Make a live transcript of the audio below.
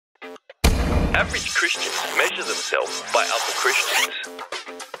Average Christians measure themselves by other Christians.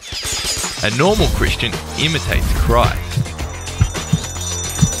 A normal Christian imitates Christ.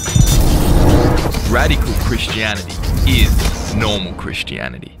 Radical Christianity is normal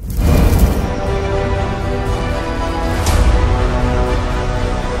Christianity.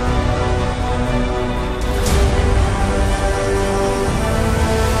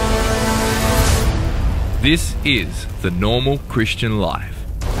 This is the normal Christian life.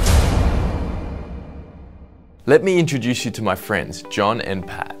 Let me introduce you to my friends, John and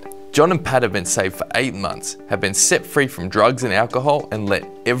Pat. John and Pat have been saved for 8 months, have been set free from drugs and alcohol, and let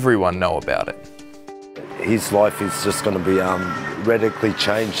everyone know about it. His life is just going to be radically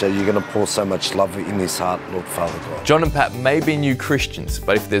changed, so you're going to pour so much love in his heart, Lord Father God. John and Pat may be new Christians,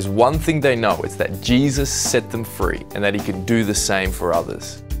 but if there's one thing they know, it's that Jesus set them free and that he can do the same for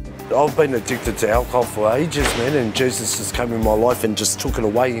others. I've been addicted to alcohol for ages, man, and Jesus just came in my life and just took it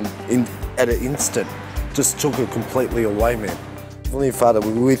away at an instant. Just took it completely away, man. Heavenly Father,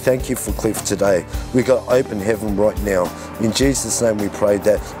 we thank you for Cliff today. We got open heaven right now. In Jesus' name we pray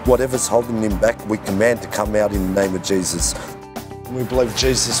that whatever's holding him back, we command to come out in the name of Jesus. We believe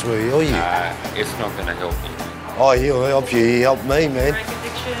Jesus will heal you. It's not going to help you. Oh, he'll help you. He helped me, man. Break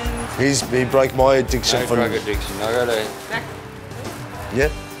addiction. He broke my addiction. No drug addiction. I got a... Yeah.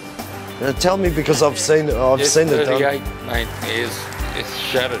 Now tell me, because I've seen it. I've seen it done. 38, mate. It's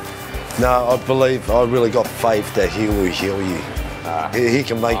shattered. No, I believe I really got faith that he will heal you. He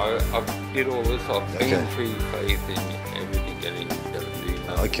can make... I did all this. I've been through faith in everything that he's going to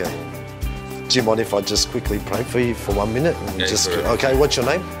do. Okay. Do you mind if I just quickly pray for you for 1 minute? Yeah, okay, what's your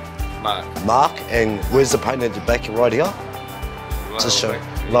name? Mark. Mark, and where's the pain at the back right here? Just show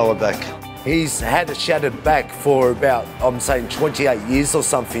lower back. He's had a shattered back for about, I'm saying, 28 years or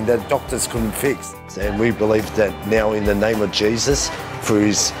something that doctors couldn't fix. And we believe that now in the name of Jesus, through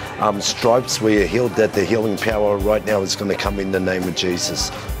his stripes we are healed, that the healing power right now is going to come in the name of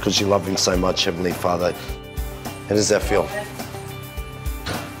Jesus, because you love him so much, Heavenly Father. How does that feel?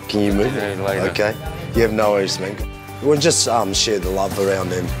 Can you move? Okay. You have no worries, man. We'll just share the love around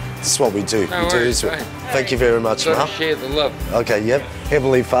them. This is what we do. No worries, Thank you very much, Mark. Share the love. Okay, yep.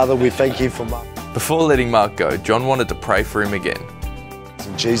 Heavenly Father, we thank you for Mark. Before letting Mark go, John wanted to pray for him again.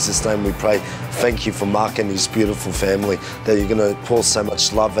 In Jesus' name we pray, thank you for Mark and his beautiful family, that you're going to pour so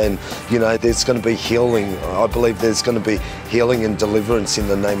much love, and you know there's going to be healing. I believe there's going to be healing and deliverance in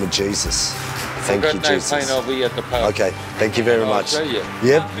the name of Jesus. Thank you, Jesus. Pain, I'll be at the pub. Okay, thank you very much. Show you.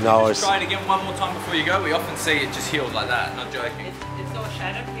 Yep, no worries. Try it again one more time before you go. We often see it just healed like that, not joking. It's all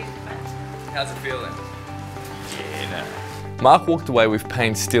shattered. How's it feeling? Yeah, no. Mark walked away with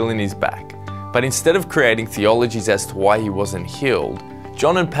pain still in his back, but instead of creating theologies as to why he wasn't healed,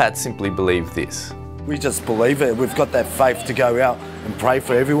 John and Pat simply believe this. We just believe it. We've got that faith to go out and pray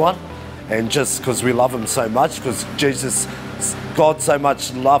for everyone, and just because we love him so much, because God so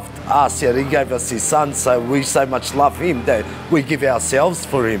much loved us, that he gave us his son, so we so much love him that we give ourselves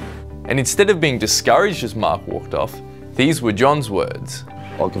for him. And instead of being discouraged as Mark walked off, these were John's words.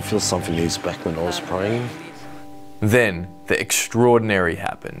 I could feel something in his back when I was praying. Then the extraordinary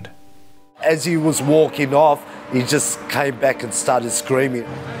happened. As he was walking off, he just came back and started screaming.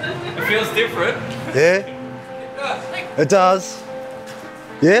 It feels different. Yeah? It does.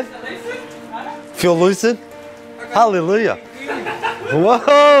 Yeah? Feel lucid? Hallelujah.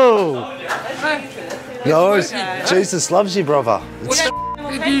 Whoa! No, Jesus loves you, brother. What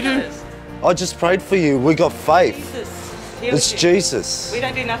did you do? I just prayed for you. We got faith. It's Jesus. We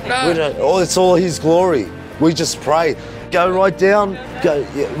don't do nothing. It's all his glory. We just pray. Go right down.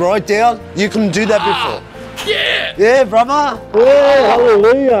 Right down. You couldn't do that before. Yeah! Yeah, brother. Yeah,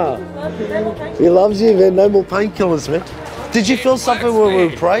 hallelujah. He loves you, man. No more painkillers, man. Did you feel something when we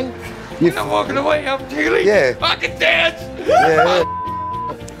were praying? I'm walking away. I'm tickling. Yeah. I can dance. Yeah.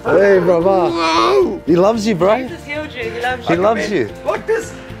 Hey, brother. Whoa! He loves you, bro. Jesus healed you. He loves He you. loves you. Like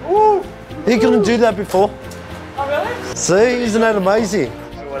this. Woo! He couldn't do that before. Oh, really? See, isn't that amazing?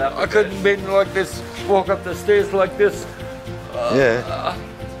 I couldn't bend like this, walk up the stairs like this. Yeah.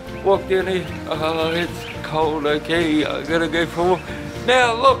 Walk down here. Oh, it's cold. Okay, I gotta go for a walk.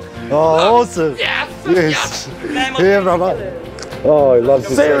 Now look. Oh, awesome. Yes. Yes. Yeah, brother. Oh, he loves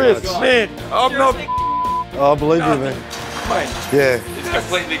you Serious, so much. man. I'm not. Oh, I believe you, man. Mate, Yeah. It's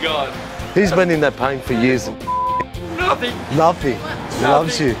completely gone. He's been in that pain for years. nothing. Nothing. He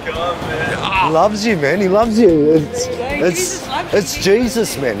loves you. He loves you, man. He loves you. It's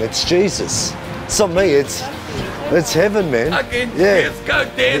Jesus, man. It's Jesus. It's not me. It's heaven, man. I can Yeah. just go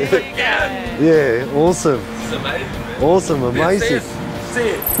dance again. Yeah. Awesome. It's amazing, man. Awesome. Amazing. See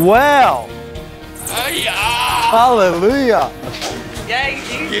it. Wow. Oh, yeah. Hallelujah. Yeah,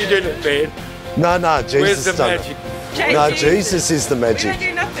 You did it, man. No, Where's Jesus the done magic? it. No, Jesus is the We magic. don't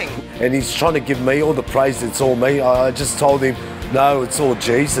do nothing. And he's trying to give me all the praise. It's all me. I just told him, no, it's all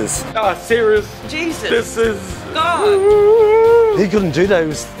Jesus. Ah, serious? Jesus. This is... God. He couldn't do that. It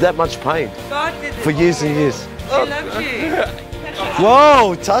was that much pain God did it. for years and years. He loves you.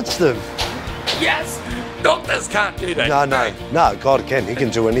 Whoa, touched him. Yes! Doctors can't do that. No, God can. He can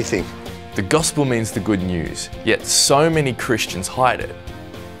do anything. The gospel means the good news, yet so many Christians hide it.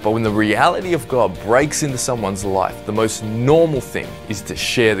 But when the reality of God breaks into someone's life, the most normal thing is to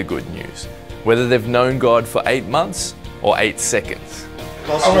share the good news, whether they've known God for 8 months or 8 seconds.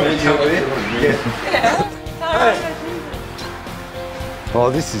 Oh,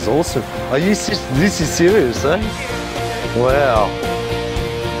 this is awesome. Are you? This is serious, eh? Wow.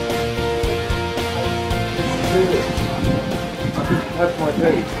 Touch my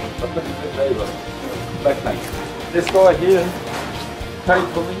face. I couldn't fit over. Back pain. This guy here prayed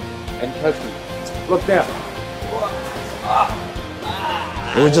for me and touched me. Look down.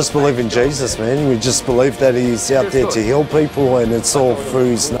 We just believe in Jesus, man. We just believe that he's out there to heal people, and it's all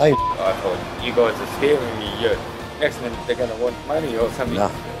through his name. I thought, you guys are scaring me. You're next minute they're going to want money or something.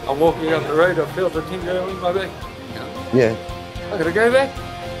 No. I'm walking down the road, I feel the tingle in my back. Yeah. I gotta go back.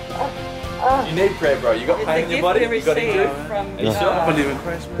 You need prayer, bro. You got It's pain a in your gift body? we You got receive injured? from You sure? God. I believe in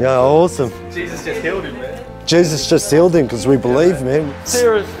Christ, man. Yeah, awesome. Jesus just healed him, man. Jesus just healed him because we believe, man.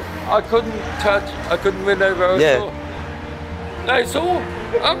 Serious, I couldn't touch, I couldn't bend over, I was Yeah. sore. No, sore.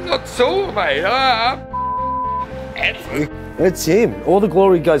 I'm not sore, mate. It's him. All the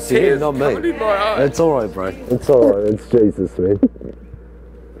glory goes to him, Tears not coming me. in my eyes. It's all right, bro. It's all right. It's Jesus, man.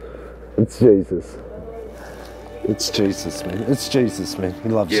 It's Jesus. It's Jesus, man. It's Jesus, man. He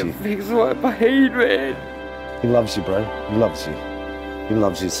loves You you. fix my pain, man. He loves you, bro. He loves you. He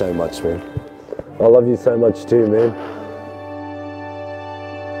loves you so much, man. I love you so much too, man.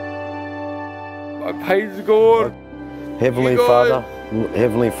 My pain's gone. Heavenly You guys- Father,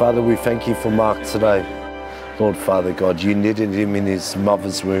 Heavenly Father, we thank you for Mark today. Lord Father God, you knitted him in his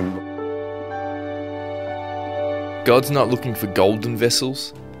mother's womb. God's not looking for golden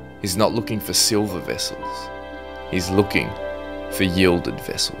vessels. He's not looking for silver vessels. He's looking for yielded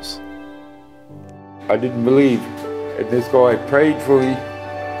vessels. I didn't believe, and this guy prayed for me,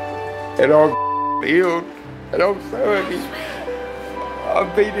 and I'm healed, and I'm so happy.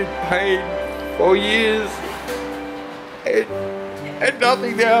 I've been in pain for years, and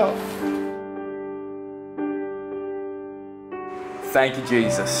nothing now. Thank you,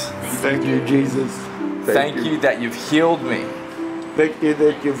 Jesus. Thank you, Jesus. Thank you that you've healed me. Thank you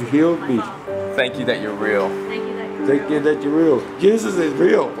that you've healed me. Thank you that you're real. Thank you that you're real. Jesus is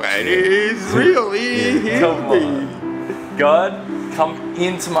real, man. He's real. He healed me. God, come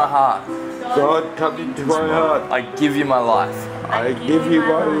into my heart. God, come into my heart. I give you my life. I give you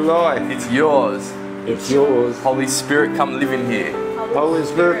my life. It's yours. It's yours. Holy Spirit, come live in here. Holy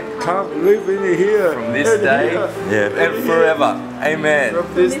Spirit, come live in here. From this day and forever. Amen.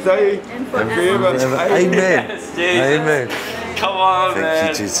 From this day and forever. Amen. Yes, Jesus. Amen. Come on, man.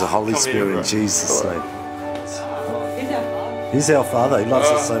 Thank you, Jesus. Holy Come Spirit, here, in Jesus' name. He's our Father. He's our Father. He loves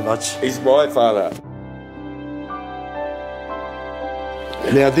us so much. He's my father.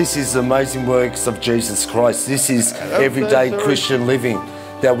 Now, this is the amazing works of Jesus Christ. This is everyday Christian living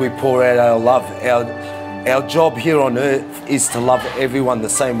that we pour out our love. Our job here on earth is to love everyone the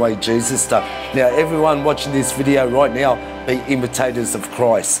same way Jesus does. Now, everyone watching this video right now, be imitators of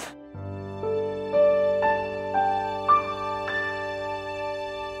Christ.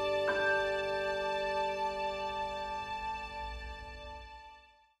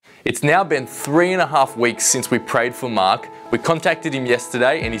 It's now been 3.5 weeks since we prayed for Mark. We contacted him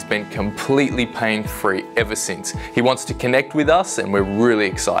yesterday and he's been completely pain-free ever since. He wants to connect with us and we're really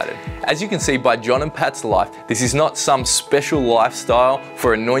excited. As you can see by John and Pat's life, this is not some special lifestyle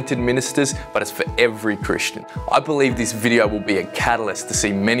for anointed ministers, but it's for every Christian. I believe this video will be a catalyst to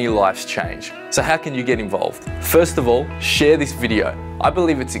see many lives change. So how can you get involved? First of all, share this video. I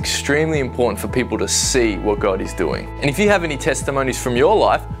believe it's extremely important for people to see what God is doing. And if you have any testimonies from your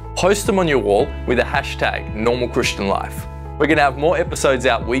life, post them on your wall with the hashtag #NormalChristianLife. We're going to have more episodes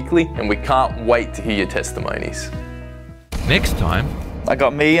out weekly and we can't wait to hear your testimonies. Next time, I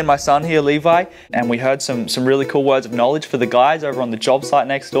got me and my son here, Levi, and we heard some really cool words of knowledge for the guys over on the job site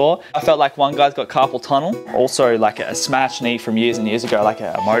next door. I felt like one guy's got carpal tunnel, also like a smashed knee from years and years ago, like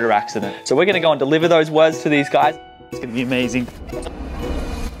a motor accident. So we're going to go and deliver those words to these guys. It's going to be amazing.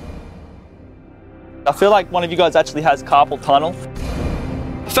 I feel like one of you guys actually has carpal tunnel.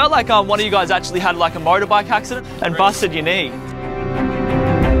 I felt like one of you guys actually had like a motorbike accident and busted your knee.